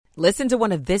Listen to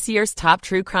one of this year's top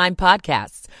true crime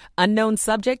podcasts. Unknown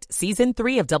Subject, Season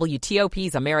 3 of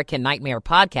WTOP's American Nightmare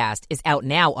podcast is out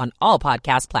now on all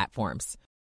podcast platforms.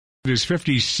 It is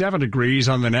 57 degrees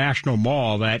on the National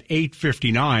Mall at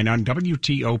 8:59 on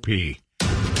WTOP.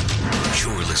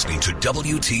 You're listening to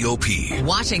WTOP,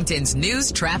 Washington's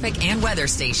news, traffic, and weather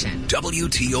station.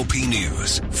 WTOP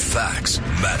News. Facts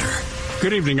matter.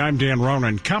 Good evening, I'm Dan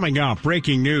Ronan. Coming up,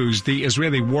 breaking news, the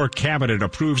Israeli War Cabinet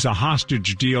approves a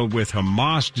hostage deal with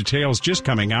Hamas. Details just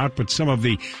coming out, but some of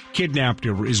the kidnapped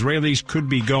Israelis could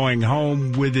be going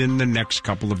home within the next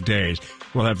couple of days.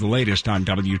 We'll have the latest on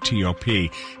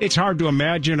WTOP. It's hard to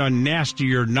imagine a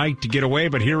nastier night to get away,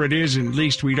 but here it is. At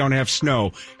least we don't have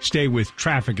snow. Stay with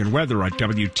traffic and weather at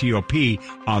WTOP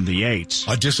on the 8s.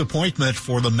 A disappointment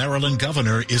for the Maryland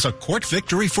governor is a court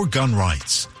victory for gun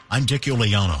rights. I'm Dick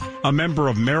Iuliano. A member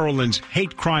of Maryland's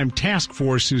hate crime task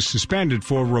force is suspended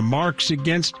for remarks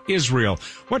against Israel.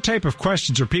 What type of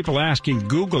questions are people asking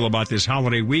Google about this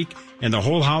holiday week and the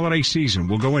whole holiday season?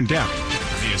 We'll go in depth.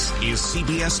 This is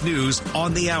CBS News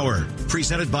on the Hour,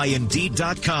 presented by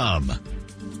Indeed.com.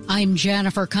 I'm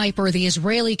Jennifer Kuiper. The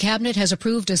Israeli cabinet has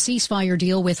approved a ceasefire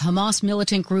deal with Hamas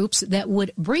militant groups that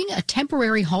would bring a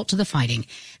temporary halt to the fighting.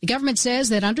 The government says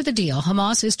that under the deal,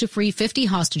 Hamas is to free 50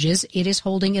 hostages it is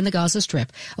holding in the Gaza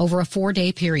Strip over a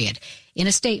 4-day period. In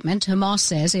a statement, Hamas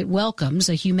says it welcomes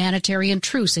a humanitarian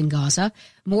truce in Gaza.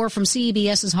 More from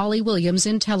CBS's Holly Williams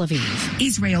in Tel Aviv.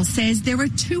 Israel says there are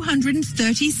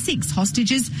 236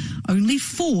 hostages. Only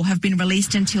 4 have been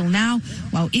released until now,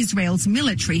 while Israel's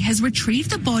military has retrieved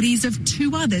the bodies of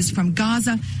 2 others from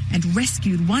Gaza and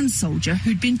rescued 1 soldier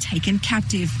who'd been taken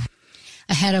captive.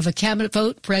 Ahead of a cabinet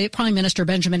vote, Prime Minister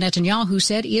Benjamin Netanyahu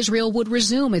said Israel would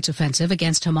resume its offensive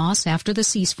against Hamas after the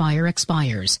ceasefire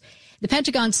expires. The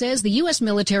Pentagon says the U.S.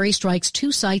 military strikes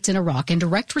 2 sites in Iraq in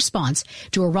direct response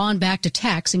to Iran-backed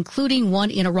attacks, including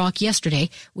one in Iraq yesterday,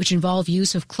 which involved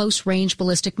use of close-range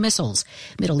ballistic missiles.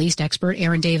 Middle East expert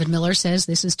Aaron David Miller says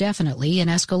this is definitely an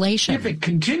escalation. If it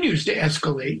continues to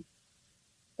escalate,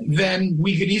 then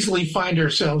we could easily find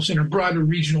ourselves in a broader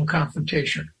regional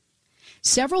confrontation.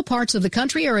 Several parts of the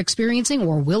country are experiencing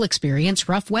or will experience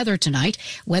rough weather tonight.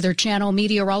 Weather Channel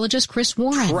meteorologist Chris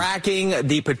Warren. Tracking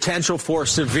the potential for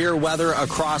severe weather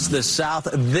across the south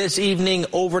this evening,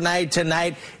 overnight,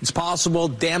 tonight. It's possible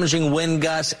damaging wind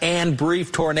gusts and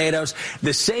brief tornadoes.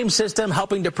 The same system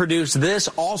helping to produce this,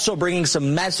 also bringing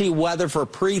some messy weather for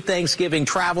pre-Thanksgiving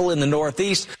travel in the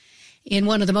Northeast. In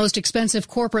one of the most expensive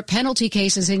corporate penalty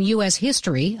cases in U.S.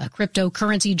 history, a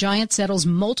cryptocurrency giant settles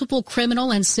multiple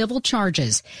criminal and civil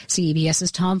charges.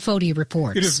 CBS's Tom Foti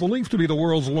reports. It is believed to be the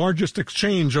world's largest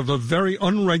exchange of the very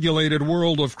unregulated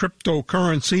world of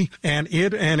cryptocurrency, and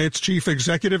it and its chief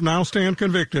executive now stand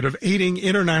convicted of aiding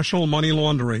international money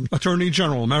laundering. Attorney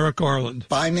General Merrick Garland.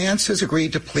 Binance has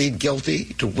agreed to plead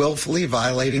guilty to willfully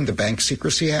violating the Bank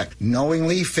Secrecy Act,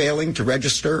 knowingly failing to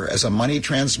register as a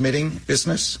money-transmitting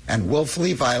business, and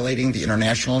willfully violating the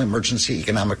International Emergency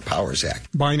Economic Powers Act.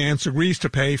 Binance agrees to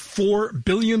pay $4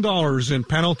 billion in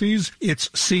penalties. Its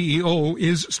CEO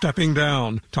is stepping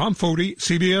down. Tom Foti,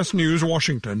 CBS News,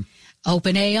 Washington.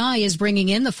 OpenAI is bringing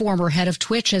in the former head of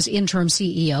Twitch as interim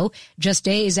CEO, just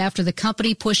days after the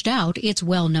company pushed out its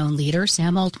well-known leader,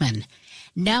 Sam Altman.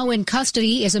 Now in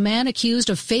custody is a man accused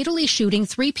of fatally shooting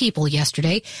 3 people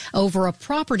yesterday over a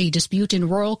property dispute in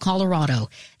rural Colorado.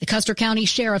 The Custer County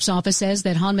Sheriff's Office says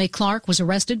that Hanmei Clark was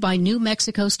arrested by New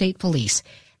Mexico State Police.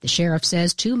 The sheriff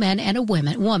says 2 men and a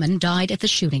woman died at the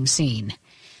shooting scene.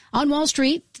 On Wall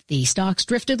Street, the stocks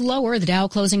drifted lower, the Dow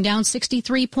closing down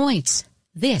 63 points.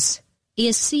 This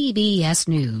is CBS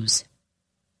News.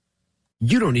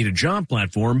 You don't need a job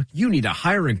platform, you need a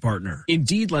hiring partner.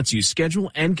 Indeed lets you schedule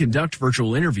and conduct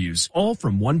virtual interviews, all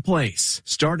from one place.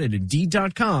 Start at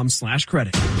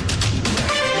Indeed.com/credit.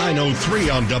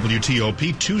 9:03 on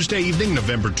WTOP, Tuesday evening,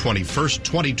 November 21st,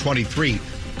 2023.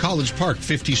 College Park,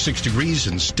 56 degrees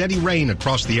and steady rain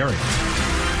across the area.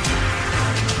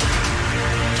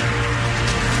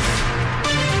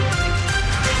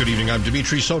 Good evening, I'm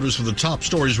Dimitri Sotis with the top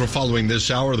stories we're following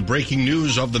this hour. The breaking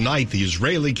news of the night, the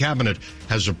Israeli cabinet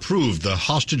has approved the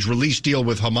hostage release deal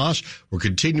with Hamas. We're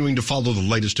continuing to follow the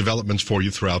latest developments for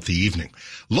you throughout the evening.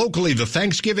 Locally, the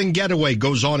Thanksgiving getaway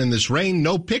goes on in this rain.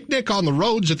 No picnic on the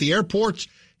roads at the airports.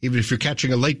 Even if you're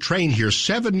catching a late train here,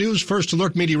 7 News First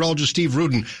Alert meteorologist Steve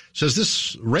Rudin says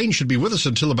this rain should be with us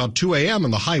until about 2 a.m.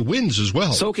 and the high winds as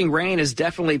well. Soaking rain is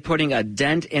definitely putting a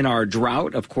dent in our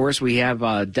drought. Of course, we have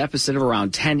a deficit of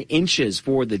around 10 inches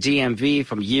for the DMV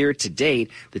from year to date.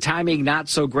 The timing not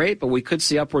so great, but we could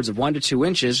see upwards of 1 to 2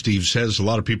 inches. Steve says a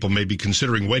lot of people may be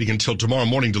considering waiting until tomorrow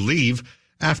morning to leave,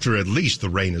 After at least the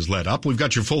rain has let up, we've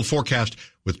got your full forecast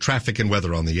with traffic and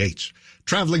weather on the 8s.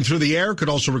 Traveling through the air could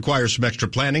also require some extra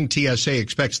planning. TSA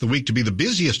expects the week to be the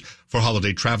busiest for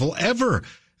holiday travel ever.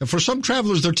 And for some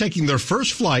travelers, they're taking their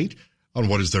first flight on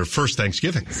what is their first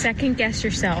Thanksgiving. Second guess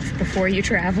yourself before you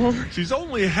travel. She's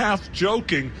only half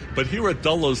joking, but here at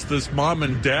Dulles, this mom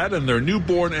and dad and their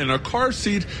newborn in a car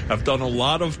seat have done a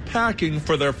lot of packing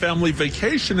for their family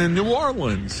vacation in New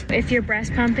Orleans. If you're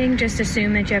breast pumping, just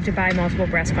assume that you have to buy multiple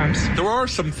breast pumps. There are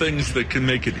some things that can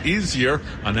make it easier.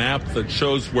 An app that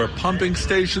shows where pumping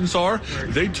stations are.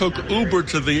 They took Uber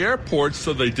to the airport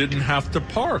so they didn't have to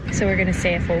park. So we're going to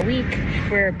stay a full week.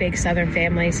 We're a big Southern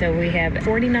family, so we have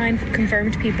 49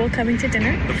 confirmed people coming to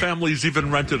dinner. The family's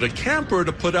even rented a camper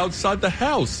to put outside the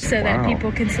house. So that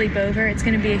people can sleep over. It's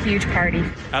going to be a huge party.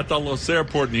 At Dulles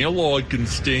Airport, Neil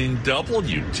Augenstein,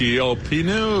 WTOP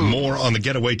News. More on the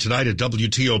getaway tonight at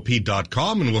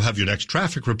WTOP.com, and we'll have your next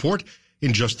traffic report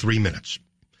in just 3 minutes.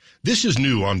 This is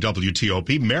new on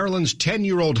WTOP. Maryland's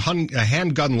 10-year-old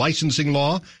handgun licensing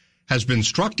law has been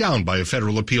struck down by a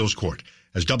federal appeals court.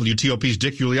 As WTOP's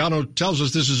Dick Uliano tells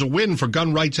us, this is a win for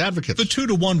gun rights advocates. The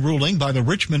 2-1 ruling by the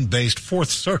Richmond-based Fourth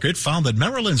Circuit found that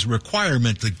Maryland's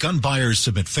requirement that gun buyers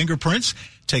submit fingerprints,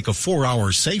 take a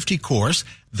 4-hour safety course,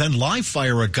 then live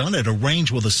fire a gun at a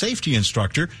range with a safety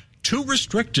instructor too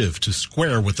restrictive to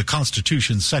square with the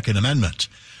Constitution's Second Amendment.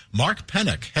 Mark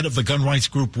Pennock, head of the gun rights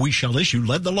group We Shall Issue,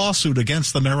 led the lawsuit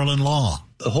against the Maryland law.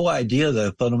 The whole idea that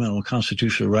a fundamental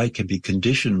constitutional right can be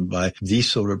conditioned by these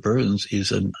sort of burdens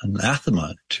is an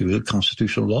anathema to the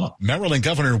constitutional law. Maryland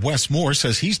Governor Wes Moore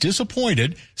says he's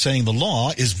disappointed, saying the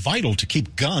law is vital to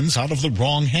keep guns out of the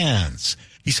wrong hands.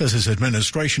 He says his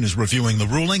administration is reviewing the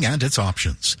ruling and its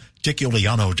options. Dick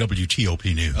Uliano,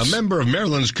 WTOP News. A member of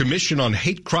Maryland's Commission on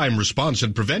Hate Crime Response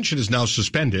and Prevention is now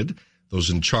suspended. Those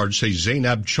in charge say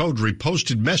Zainab Chaudhry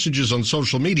posted messages on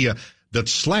social media that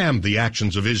slammed the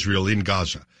actions of Israel in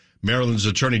Gaza. Maryland's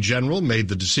Attorney General made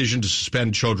the decision to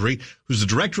suspend Chaudhry, who's the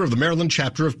director of the Maryland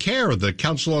chapter of CARE, the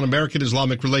Council on American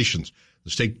Islamic Relations.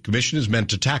 The state commission is meant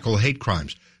to tackle hate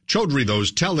crimes. Chaudhry, though,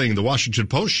 is telling the Washington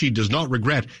Post she does not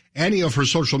regret any of her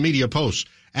social media posts,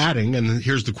 adding, and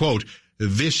here's the quote,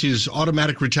 "This is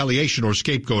automatic retaliation or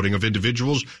scapegoating of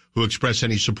individuals who express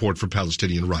any support for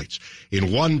Palestinian rights."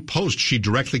 In one post, she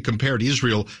directly compared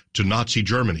Israel to Nazi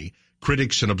Germany.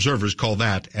 Critics and observers call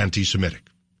that anti-Semitic.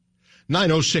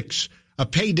 9:06. A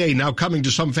payday now coming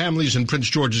to some families in Prince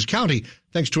George's County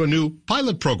thanks to a new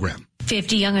pilot program.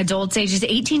 50 young adults ages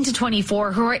 18 to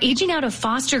 24 who are aging out of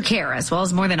foster care, as well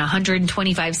as more than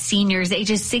 125 seniors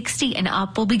ages 60 and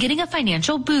up, will be getting a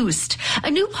financial boost. A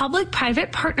new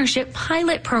public-private partnership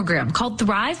pilot program called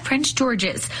Thrive Prince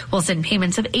George's will send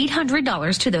payments of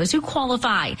 $800 to those who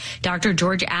qualify. Dr.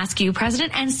 George Askew,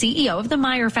 president and CEO of the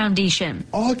Meyer Foundation.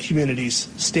 All communities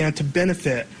stand to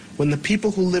benefit when the people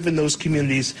who live in those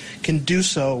communities can do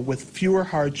so with fewer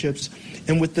hardships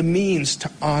and with the means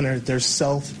to honor their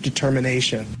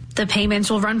self-determination. The payments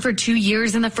will run for 2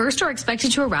 years, and the first are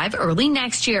expected to arrive early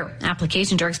next year.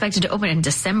 Applications are expected to open in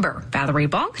December. Valerie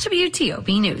Bonk,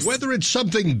 WTOP News. Whether it's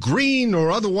something green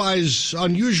or otherwise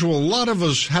unusual, a lot of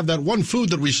us have that one food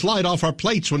that we slide off our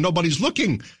plates when nobody's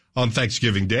looking. On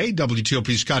Thanksgiving Day,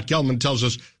 WTOP's Scott Gelman tells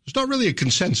us there's not really a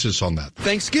consensus on that.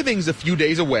 Thanksgiving's a few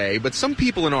days away, but some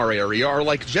people in our area are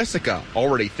like Jessica,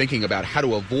 already thinking about how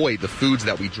to avoid the foods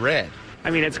that we dread. I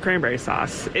mean, it's cranberry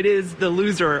sauce. It is the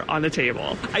loser on the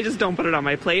table. I just don't put it on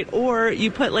my plate. Or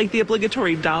you put like the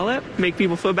obligatory dollop, make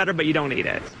people feel better, but you don't eat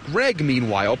it. Greg,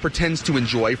 meanwhile, pretends to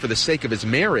enjoy for the sake of his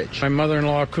marriage. My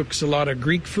mother-in-law cooks a lot of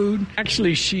Greek food.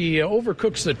 Actually, she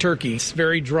overcooks the turkey. It's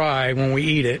very dry when we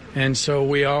eat it. And so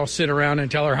we all sit around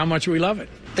and tell her how much we love it.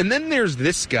 And then there's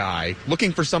this guy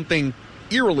looking for something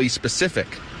eerily specific.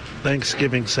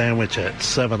 Thanksgiving sandwich at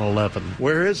 7-Eleven.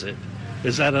 Where is it?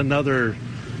 Is that another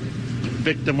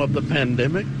victim of the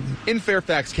pandemic? In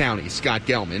Fairfax County, Scott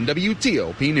Gelman,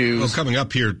 WTOP News. Well, coming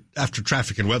up here after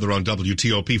traffic and weather on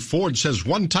WTOP, Ford says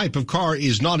one type of car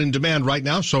is not in demand right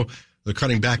now, so they're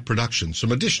cutting back production.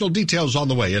 Some additional details on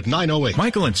the way at 9:08.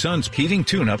 Michael and Son's heating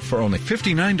tune-up for only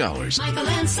 $59. Michael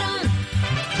and Son.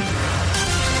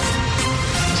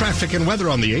 Traffic and weather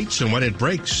on the 8s and when it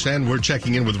breaks, and we're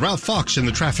checking in with Ralph Fox in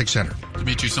the traffic center.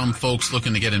 Dimitri, some folks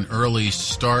looking to get an early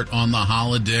start on the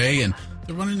holiday, and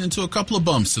they're running into a couple of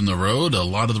bumps in the road. A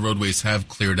lot of the roadways have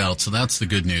cleared out, so that's the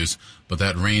good news. But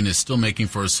that rain is still making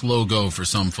for a slow go for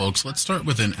some folks. Let's start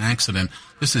with an accident.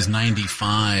 This is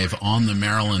 95 on the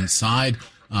Maryland side,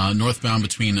 northbound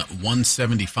between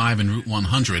 175 and Route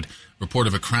 100. Report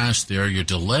of a crash there. Your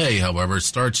delay, however,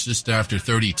 starts just after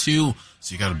 32,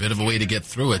 so you got a bit of a way to get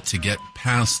through it to get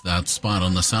past that spot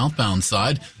on the southbound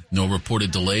side. No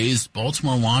reported delays.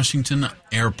 Baltimore-Washington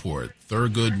Airport,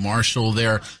 Thurgood Marshall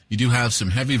there. You do have some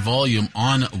heavy volume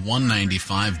on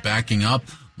 195 backing up.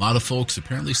 A lot of folks,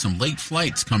 apparently some late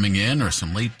flights coming in or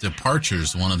some late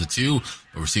departures, one of the two.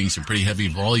 But we're seeing some pretty heavy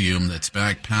volume that's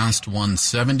back past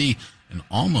 170 and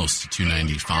almost to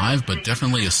 295, but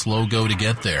definitely a slow go to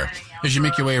get there. As you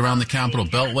make your way around the Capitol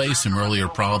Beltway, some earlier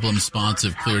problem spots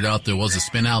have cleared out. There was a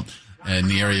spin out in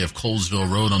the area of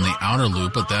Colesville Road on the outer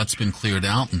loop, but that's been cleared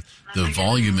out, and the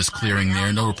volume is clearing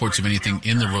there. No reports of anything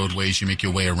in the roadways. You make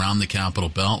your way around the Capitol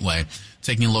Beltway.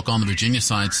 Taking a look on the Virginia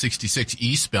side, 66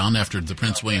 eastbound after the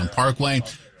Prince William Parkway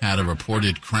had a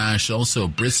reported crash. Also,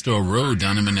 Bristow Road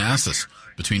down in Manassas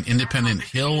between Independent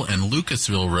Hill and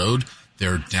Lucasville Road.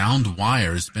 Their downed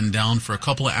wires been down for a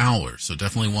couple of hours, so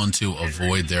definitely one to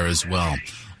avoid there as well.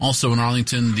 Also in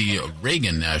Arlington, the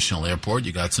Reagan National Airport,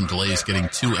 you got some delays getting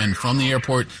to and from the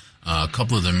airport. A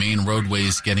couple of the main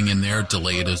roadways getting in there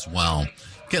delayed as well.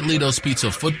 Get Lito's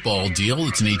Pizza football deal.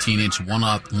 It's an 18-inch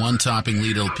one-topping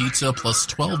Lito pizza plus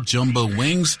 12 jumbo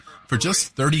wings for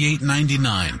just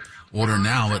 $38.99. Order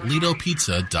now at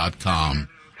LitoPizza.com.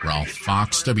 Ralph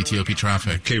Fox, WTOP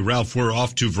Traffic. Okay, Ralph, we're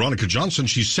off to Veronica Johnson.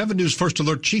 She's 7 News First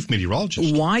Alert Chief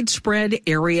Meteorologist. Widespread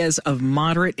areas of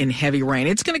moderate and heavy rain.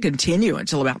 It's going to continue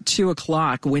until about 2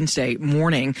 o'clock Wednesday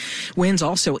morning. Winds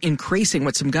also increasing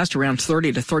with some gusts around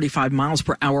 30 to 35 miles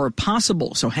per hour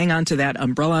possible. So hang on to that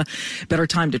umbrella. Better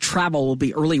time to travel will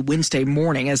be early Wednesday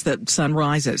morning as the sun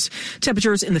rises.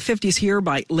 Temperatures in the 50s here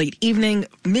by late evening,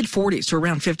 mid-40s to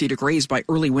around 50 degrees by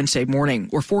early Wednesday morning.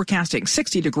 We're forecasting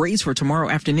 60 degrees for tomorrow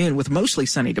afternoon with mostly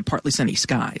sunny to partly sunny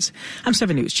skies. I'm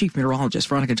 7 News Chief Meteorologist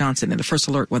Veronica Johnson in the First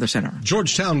Alert Weather Center.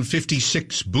 Georgetown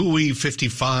 56, Bowie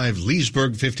 55,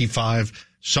 Leesburg 55.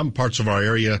 Some parts of our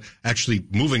area actually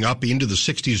moving up into the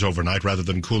 60s overnight rather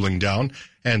than cooling down,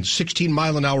 and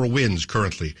 16-mile-an-hour winds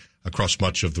currently across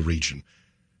much of the region.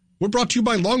 We're brought to you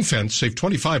by Long Fence. Save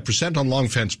 25% on Long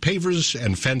Fence pavers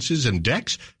and fences and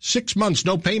decks. 6 months,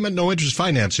 no payment, no interest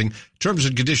financing. Terms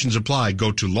and conditions apply.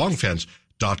 Go to longfence.com.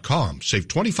 Save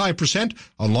 25%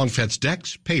 on Long Fence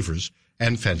decks, pavers,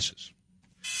 and fences.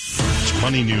 It's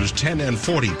Money News, 10 and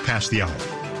 40 past the hour.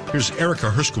 Here's Erica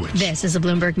Herskowitz. This is a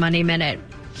Bloomberg Money Minute.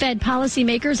 Fed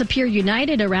policymakers appear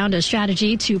united around a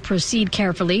strategy to proceed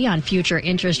carefully on future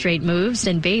interest rate moves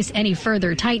and base any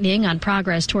further tightening on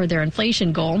progress toward their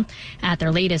inflation goal. At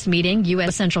their latest meeting,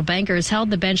 U.S. central bankers held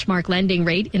the benchmark lending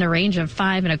rate in a range of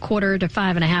 5.25% to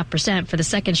 5.5% for the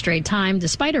second straight time,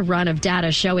 despite a run of data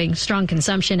showing strong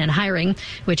consumption and hiring,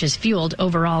 which has fueled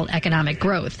overall economic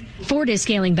growth. Ford is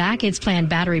scaling back its planned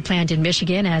battery plant in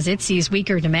Michigan as it sees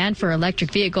weaker demand for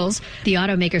electric vehicles. The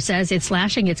automaker says it's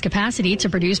slashing its capacity to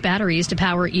produce batteries to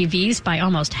power EVs by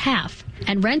almost half.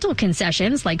 And rental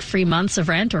concessions like free months of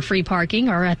rent or free parking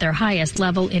are at their highest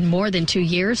level in more than 2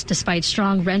 years, despite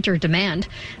strong renter demand.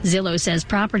 Zillow says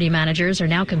property managers are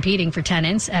now competing for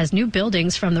tenants as new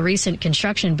buildings from the recent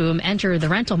construction boom enter the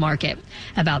rental market.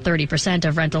 About 30%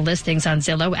 of rental listings on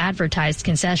Zillow advertised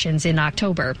concessions in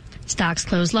October. Stocks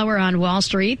closed lower on Wall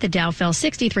Street. The Dow fell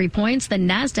 63 points. The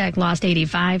Nasdaq lost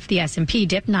 85. The S&P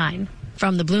dipped 9.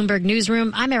 From the Bloomberg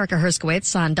Newsroom, I'm Erica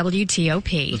Herskowitz on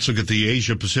WTOP. Let's look at the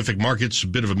Asia-Pacific markets. A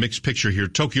bit of a mixed picture here.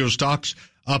 Tokyo stocks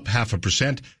up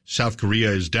 0.5%. South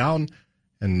Korea is down.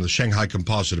 And the Shanghai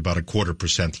Composite about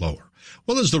 0.25% lower.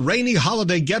 Well, as the rainy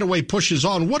holiday getaway pushes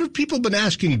on, what have people been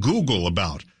asking Google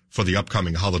about for the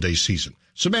upcoming holiday season?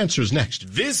 Some answers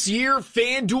next. This year,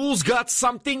 FanDuel's got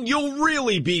something you'll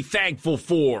really be thankful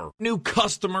for. New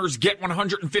customers get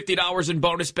 $150 in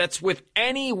bonus bets with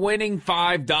any winning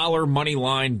 $5 money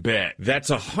line bet. That's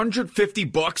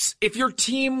 $150 if your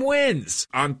team wins.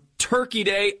 On Turkey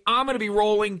Day, I'm going to be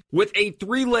rolling with a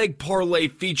 3-leg parlay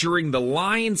featuring the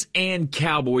Lions and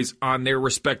Cowboys on their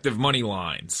respective money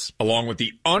lines, along with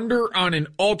the under on an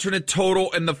alternate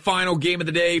total and the final game of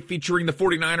the day featuring the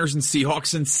 49ers and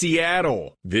Seahawks in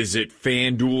Seattle. Visit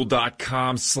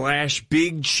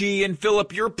FanDuel.com/Big Chi and fill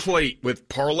up your plate with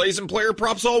parlays and player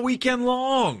props all weekend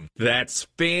long. That's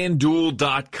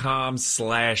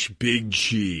FanDuel.com/Big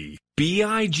Chi.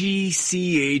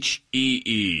 BIGCHEE.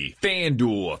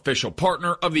 FanDuel, official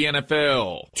partner of the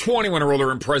NFL. 21 or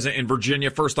older and present in Virginia.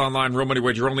 First online real money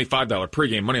wager only $5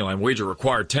 pregame moneyline wager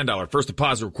required $10. First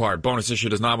deposit required. Bonus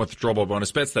issued as non-withdrawable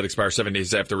bonus bets that expire 7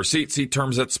 days after receipt. See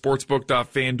terms at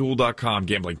sportsbook.fanduel.com.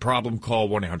 Gambling problem? Call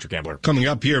 1-800-GAMBLER. Coming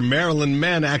up here, Maryland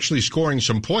men actually scoring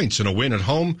some points in a win at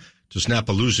home to snap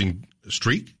a losing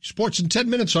streak. Sports in 10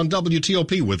 minutes on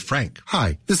WTOP with Frank.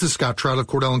 Hi, this is Scott Trout of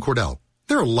Cordell & Cordell.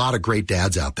 There are a lot of great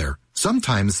dads out there.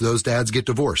 Sometimes those dads get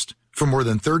divorced. For more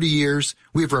than 30 years,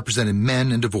 we have represented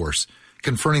men in divorce,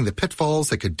 confronting the pitfalls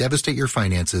that could devastate your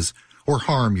finances or or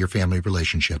harm your family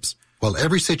relationships. While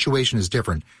every situation is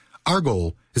different, our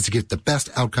goal is to get the best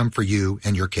outcome for you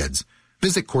and your kids.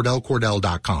 Visit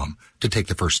CordellCordell.com to take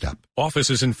the first step.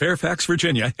 Offices in Fairfax,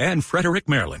 Virginia and Frederick,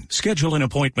 Maryland. Schedule an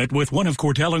appointment with one of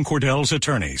Cordell & Cordell's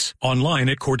attorneys. Online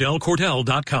at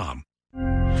CordellCordell.com.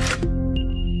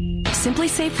 Simply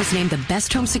Safe was named the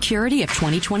best home security of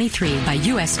 2023 by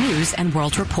U.S. News and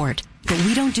World Report. But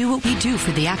we don't do what we do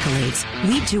for the accolades.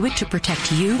 We do it to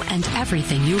protect you and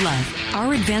everything you love.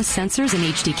 Our advanced sensors and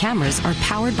HD cameras are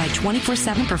powered by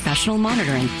 24/7 professional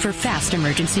monitoring for fast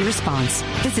emergency response.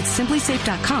 Visit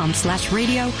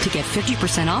simplysafe.com/radio to get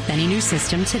 50% off any new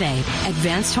system today.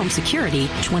 Advanced home security,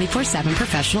 24/7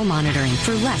 professional monitoring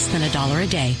for less than $1 a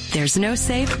day. There's no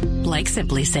safe like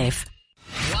Simply Safe.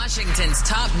 Washington's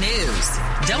top news,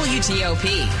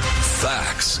 WTOP.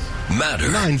 Facts matter.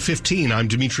 9:15, I'm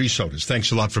Dimitri Sotis.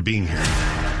 Thanks a lot for being here.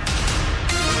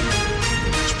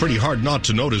 It's pretty hard not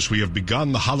to notice we have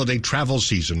begun the holiday travel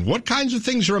season. What kinds of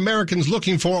things are Americans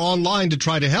looking for online to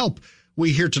try to help?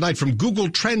 We hear tonight from Google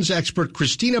Trends expert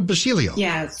Christina Basilio.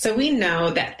 Yeah, so we know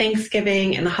that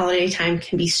Thanksgiving and the holiday time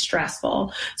can be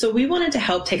stressful. So we wanted to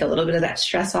help take a little bit of that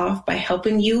stress off by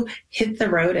helping you hit the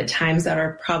road at times that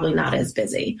are probably not as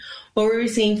busy. What we're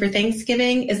seeing for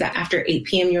Thanksgiving is that after 8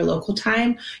 p.m. your local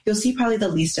time, you'll see probably the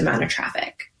least amount of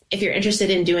traffic. If you're interested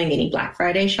in doing any Black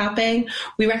Friday shopping,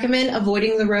 we recommend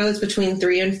avoiding the roads between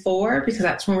 3 and 4 because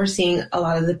that's when we're seeing a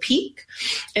lot of the peak.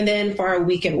 And then for our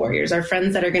weekend warriors, our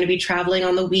friends that are going to be traveling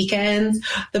on the weekends,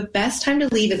 the best time to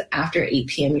leave is after 8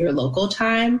 p.m. your local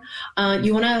time.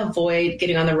 You want to avoid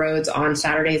getting on the roads on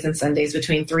Saturdays and Sundays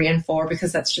between 3 and 4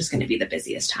 because that's just going to be the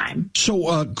busiest time.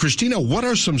 So, Christina, what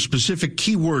are some specific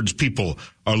keywords people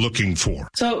are looking for?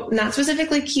 So not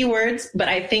specifically keywords, but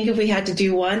I think if we had to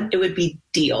do one, it would be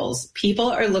deals. People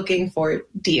are looking for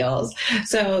deals.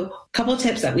 So a couple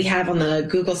tips that we have on the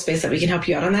Google space that we can help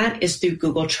you out on that is through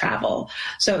Google Travel.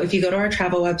 So if you go to our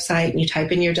travel website and you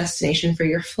type in your destination for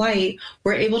your flight,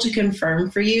 we're able to confirm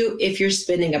for you if you're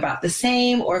spending about the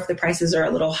same or if the prices are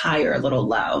a little high or a little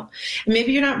low. And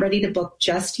maybe you're not ready to book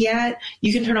just yet.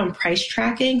 You can turn on price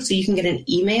tracking so you can get an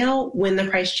email when the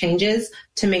price changes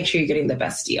to make sure you're getting the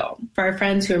best deal. For our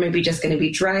friends who are maybe just going to be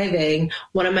driving,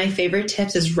 one of my favorite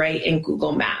tips is right in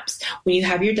Google Maps. When you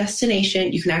have your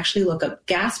destination, you can actually look up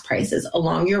gas prices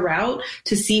along your route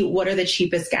to see what are the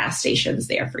cheapest gas stations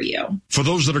there for you. For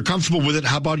those that are comfortable with it,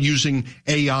 how about using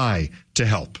AI to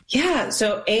help? Yeah,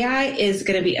 so AI is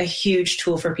going to be a huge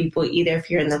tool for people, either if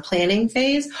you're in the planning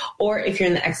phase or if you're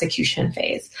in the execution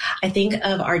phase. I think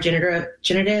of our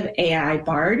generative AI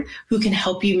Bard who can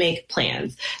help you make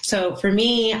plans. So for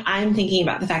me, I'm thinking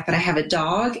about the fact that I have a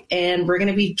dog and we're going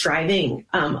to be driving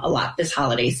a lot this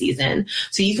holiday season.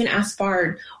 So you can ask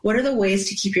Bard, what are the ways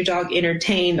to keep your dog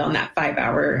entertained on that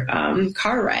 5-hour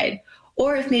car ride?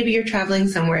 Or if maybe you're traveling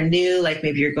somewhere new, like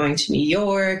maybe you're going to New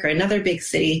York or another big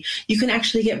city, you can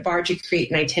actually get Bard to create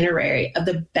an itinerary of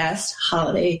the best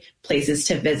holiday places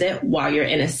to visit while you're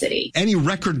in a city. Any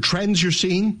record trends you're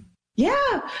seeing?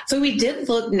 Yeah. So we did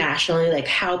look nationally, like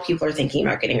how people are thinking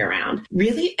about getting around.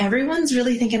 Really, everyone's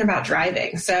really thinking about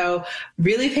driving. So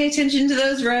really pay attention to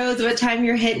those roads, what time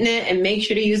you're hitting it, and make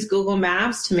sure to use Google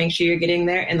Maps to make sure you're getting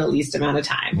there in the least amount of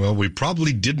time. Well, we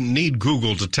probably didn't need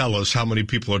Google to tell us how many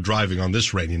people are driving on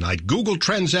this rainy night. Google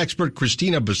Trends expert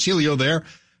Christina Basilio there.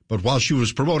 But while she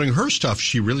was promoting her stuff,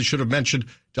 she really should have mentioned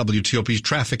WTOP's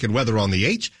traffic and weather on the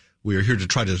 8th. We are here to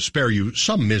try to spare you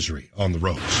some misery on the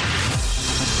roads.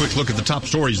 Quick look at the top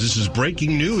stories. This is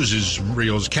breaking news.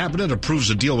 Israel's cabinet approves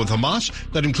a deal with Hamas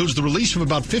that includes the release of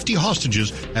about 50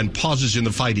 hostages and pauses in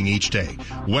the fighting each day.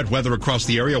 Wet weather across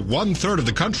the area. 1/3 of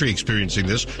the country experiencing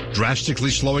this,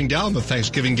 drastically slowing down the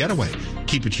Thanksgiving getaway.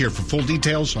 Keep it here for full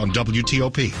details on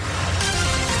WTOP.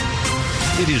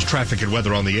 It is traffic and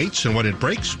weather on the 8th and when it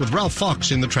breaks with Ralph Fox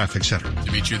in the traffic center.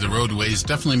 Dimitri, the roadway is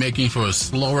definitely making for a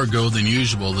slower go than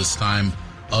usual this time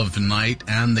of night,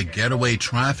 and the getaway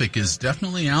traffic is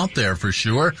definitely out there for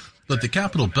sure, but the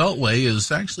Capital Beltway is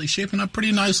actually shaping up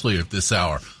pretty nicely at this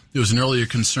hour. There was an earlier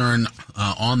concern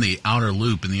on the outer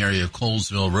loop in the area of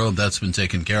Colesville Road. That's been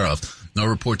taken care of. No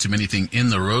reports of anything in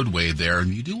the roadway there,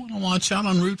 and you do want to watch out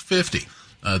on Route 50.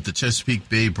 The Chesapeake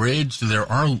Bay Bridge, there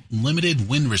are limited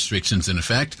wind restrictions in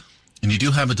effect, and you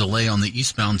do have a delay on the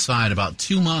eastbound side about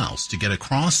 2 miles to get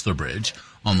across the bridge.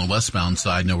 On the westbound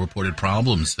side, no reported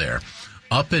problems there.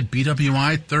 Up at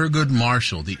BWI, Thurgood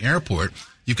Marshall, the airport,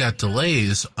 you've got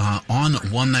delays on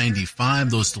 195.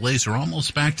 Those delays are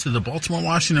almost back to the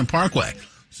Baltimore-Washington Parkway.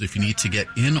 So if you need to get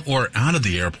in or out of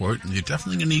the airport, you're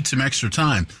definitely going to need some extra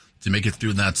time to make it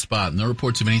through that spot. No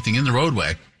reports of anything in the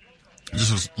roadway. It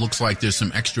just looks like there's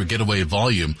some extra getaway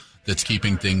volume that's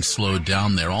keeping things slowed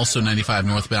down there. Also 95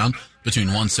 northbound between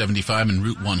 175 and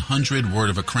Route 100. Word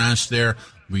of a crash there.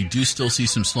 We do still see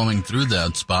some slowing through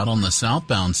that spot. On the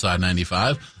southbound side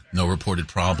 95, no reported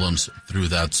problems through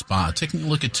that spot. Taking a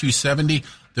look at 270,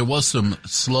 there was some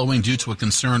slowing due to a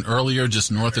concern earlier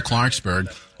just north of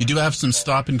Clarksburg. You do have some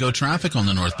stop-and-go traffic on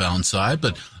the northbound side,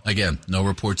 but again, no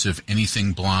reports of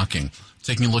anything blocking.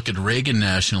 Taking a look at Reagan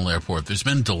National Airport, there's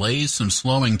been delays, some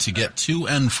slowing to get to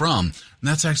and from, and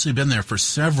that's actually been there for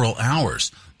several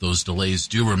hours. Those delays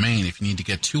do remain. If you need to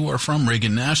get to or from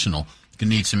Reagan National, you can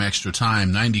need some extra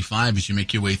time. 95 as you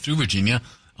make your way through Virginia.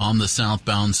 On the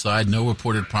southbound side, no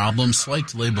reported problems. Slight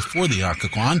delay before the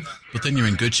Occoquan, but then you're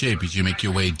in good shape as you make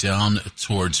your way down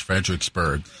towards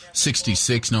Fredericksburg.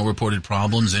 66, no reported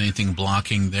problems. Anything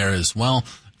blocking there as well.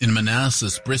 In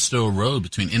Manassas, Bristow Road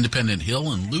between Independent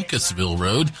Hill and Lucasville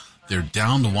Road, they're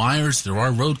down to wires. There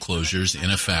are road closures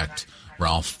in effect.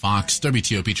 Ralph Fox,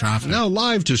 WTOP Traffic. Now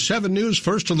live to 7 News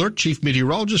First Alert Chief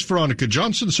Meteorologist Veronica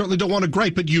Johnson. Certainly don't want to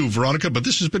gripe at you, Veronica, but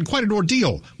this has been quite an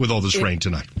ordeal with all this rain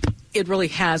tonight. It really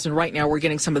has, and right now we're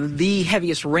getting some of the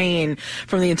heaviest rain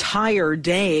from the entire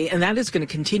day, and that is going to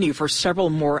continue for several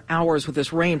more hours with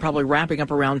this rain probably wrapping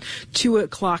up around 2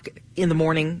 o'clock in the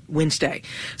morning Wednesday.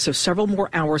 So several more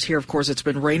hours here. Of course, it's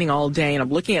been raining all day, and I'm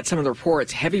looking at some of the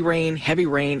reports. Heavy rain, heavy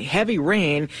rain, heavy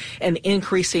rain, and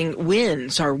increasing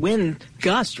winds. Our wind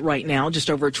gust right now just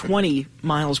over 20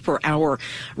 miles per hour.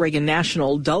 Reagan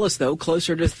National, Dulles, though,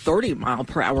 closer to 30 mile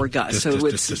per hour gusts. So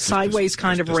it's sideways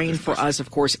kind of rain for us, of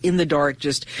course, in the dark,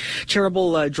 just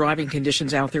terrible driving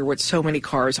conditions out there with so many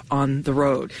cars on the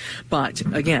road. But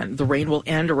again, the rain will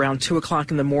end around 2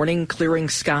 o'clock in the morning, clearing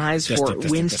skies for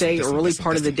Wednesday, early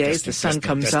part of the day as the sun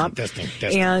comes up.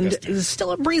 And it's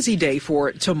still a breezy day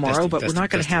for tomorrow, but we're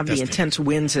not going to have the intense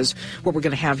winds as what we're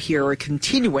going to have here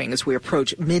continuing as we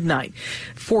approach midnight.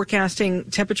 Forecasting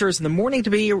temperatures in the morning to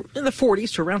be in the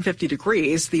 40s to around 50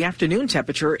 degrees. The afternoon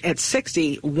temperature at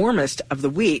 60, warmest of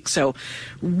the week. So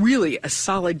really a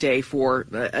solid day for,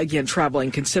 again,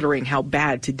 traveling, considering how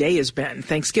bad today has been.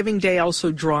 Thanksgiving Day also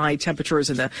dry, temperatures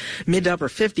in the mid to upper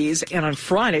 50s. And on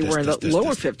Friday, we're in the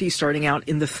lower 50s, starting out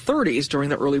in the 30s during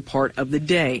the early part of the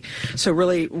day. So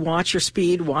really watch your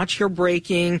speed, watch your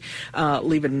braking,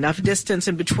 leave enough distance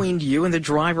in between you and the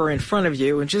driver in front of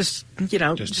you, and just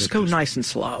go nice and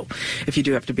slow if you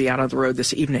do have to be out on the road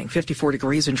this evening. 54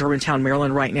 degrees in Germantown,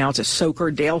 Maryland right now. It's a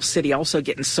soaker. Dale City also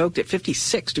getting soaked at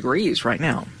 56 degrees right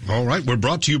now. All right. We're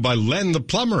brought to you by Len the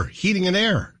Plumber, Heating and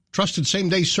Air. Trusted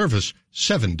same-day service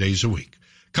 7 days a week.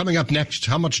 Coming up next,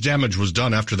 how much damage was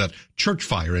done after that church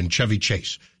fire in Chevy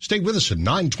Chase? Stay with us at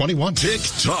 9:21.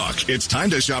 Tick-tock. It's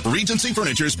time to shop Regency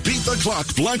Furniture's Beat the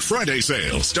Clock Black Friday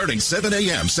sale. Starting 7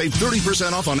 a.m., save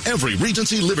 30% off on every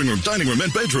Regency living room, dining room,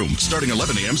 and bedroom. Starting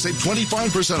 11 a.m., save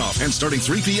 25% off. And starting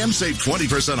 3 p.m., save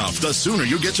 20% off. The sooner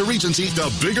you get to Regency,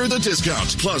 the bigger the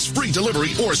discount. Plus free delivery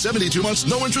or 72 months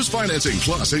no-interest financing.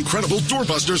 Plus incredible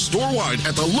doorbusters store-wide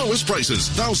at the lowest prices.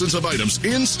 Thousands of items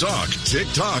in stock.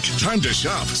 Tick-tock. Time to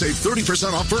shop. Save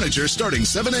 30% off furniture starting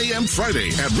 7 a.m. Friday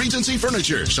at Regency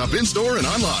Furniture. Shop in-store and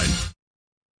online.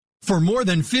 For more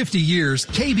than 50 years,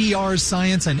 KBR's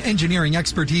science and engineering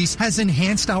expertise has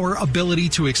enhanced our ability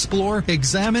to explore,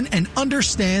 examine, and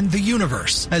understand the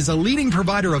universe. As a leading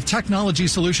provider of technology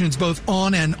solutions both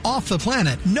on and off the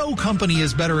planet, no company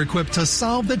is better equipped to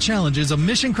solve the challenges of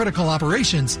mission-critical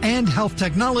operations and health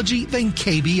technology than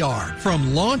KBR.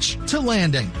 From launch to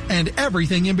landing and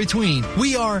everything in between,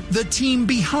 we are the team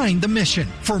behind the mission.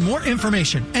 For more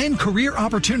information and career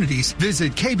opportunities,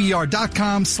 visit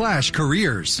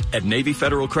kbr.com/careers. At Navy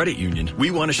Federal Credit Union,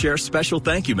 we want to share special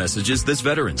thank you messages this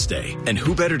Veterans Day. And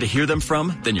who better to hear them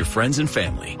from than your friends and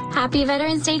family? Happy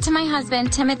Veterans Day to my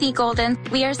husband, Timothy Golden.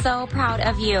 We are so proud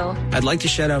of you. I'd like to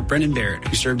shout out Brendan Barrett,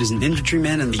 who served as an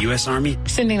infantryman in the U.S. Army.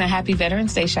 Sending a happy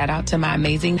Veterans Day shout out to my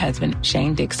amazing husband,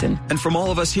 Shane Dixon. And from all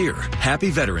of us here, happy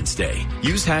Veterans Day.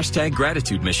 Use hashtag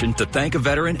Gratitude Mission to thank a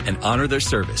veteran and honor their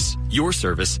service. Your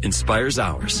service inspires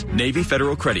ours. Navy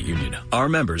Federal Credit Union. Our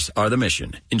members are the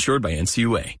mission. Insured by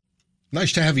NCUA.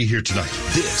 Nice to have you here tonight.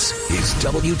 This is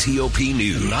WTOP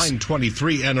News.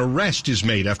 9:23, an arrest is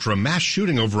made after a mass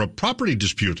shooting over a property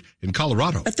dispute in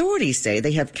Colorado. Authorities say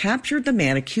they have captured the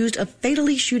man accused of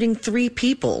fatally shooting 3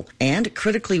 people and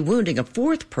critically wounding a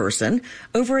 4th person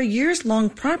over a years-long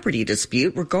property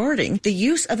dispute regarding the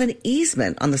use of an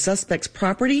easement on the suspect's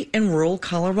property in rural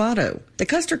Colorado. The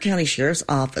Custer County Sheriff's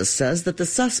Office says that the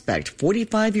suspect,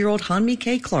 45-year-old Hanmi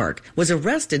K. Clark, was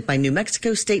arrested by New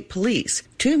Mexico State Police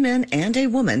 2 men and a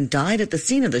woman died at the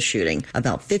scene of the shooting,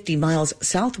 about 50 miles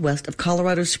southwest of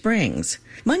Colorado Springs.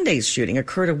 Monday's shooting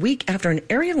occurred a week after an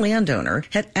area landowner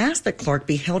had asked that Clark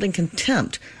be held in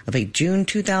contempt of a June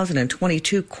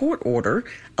 2022 court order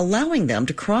allowing them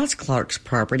to cross Clark's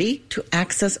property to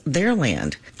access their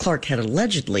land. Clark had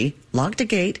allegedly locked a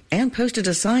gate and posted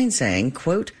a sign saying,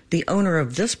 quote, "The owner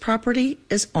of this property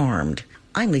is armed."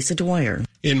 I'm Lisa Dwyer.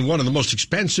 In one of the most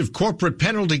expensive corporate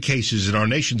penalty cases in our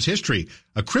nation's history,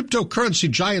 a cryptocurrency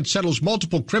giant settles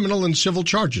multiple criminal and civil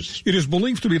charges. It is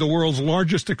believed to be the world's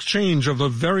largest exchange of the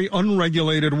very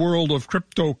unregulated world of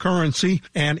cryptocurrency,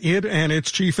 and it and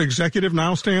its chief executive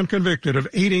now stand convicted of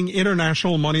aiding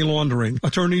international money laundering.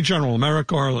 Attorney General Merrick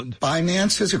Garland.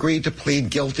 Binance has agreed to plead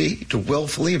guilty to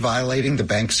willfully violating the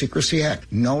Bank Secrecy Act,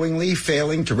 knowingly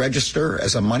failing to register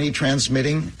as a money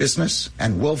transmitting business,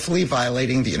 and willfully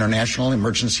violating the International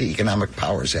Emergency Economic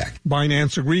Powers Act.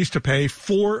 Binance agrees to pay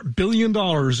 $4 billion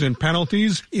in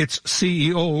penalties. Its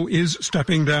CEO is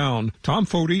stepping down. Tom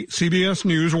Foti, CBS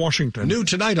News, Washington. New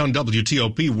tonight on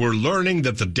WTOP, we're learning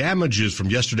that the damages from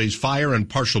yesterday's fire and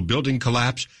partial building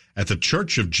collapse at the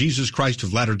Church of Jesus Christ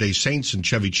of Latter-day Saints in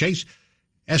Chevy Chase,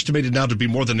 estimated now to be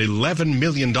more than $11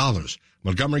 million.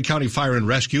 Montgomery County Fire and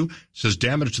Rescue says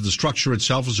damage to the structure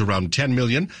itself is around $10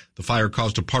 million. The fire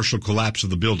caused a partial collapse of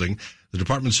the building. The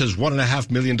department says $1.5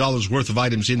 million worth of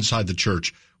items inside the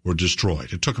church were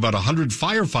destroyed. It took about 100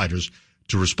 firefighters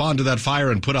to respond to that fire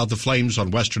and put out the flames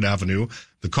on Western Avenue.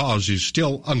 The cause is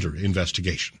still under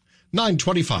investigation.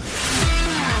 9:25.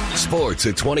 Sports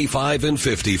at 25 and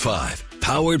 55.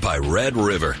 Powered by Red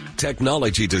River.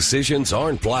 Technology decisions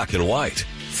aren't black and white.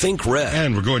 Think red.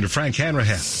 And we're going to Frank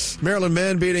Hanrahan. Maryland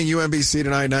men beating UMBC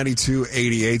tonight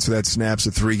 92-88, so that snaps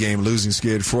a 3-game losing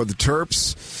skid for the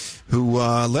Terps, who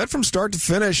led from start to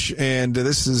finish, and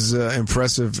this is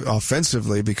impressive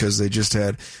offensively because they just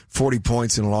had 40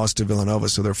 points and lost to Villanova,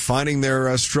 so they're finding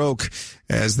their stroke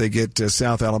as they get to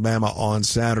South Alabama on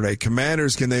Saturday.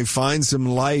 Commanders, can they find some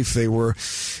life? They were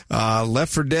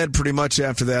left for dead pretty much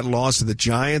after that loss to the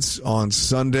Giants on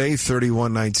Sunday,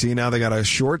 31-19. Now they got a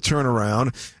short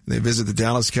turnaround. They visit the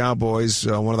Dallas Cowboys,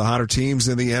 one of the hotter teams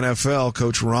in the NFL.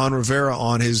 Coach Ron Rivera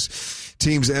on his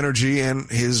team's energy and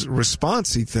his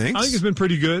response, he thinks. I think it's been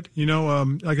pretty good. You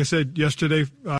know, like I said yesterday,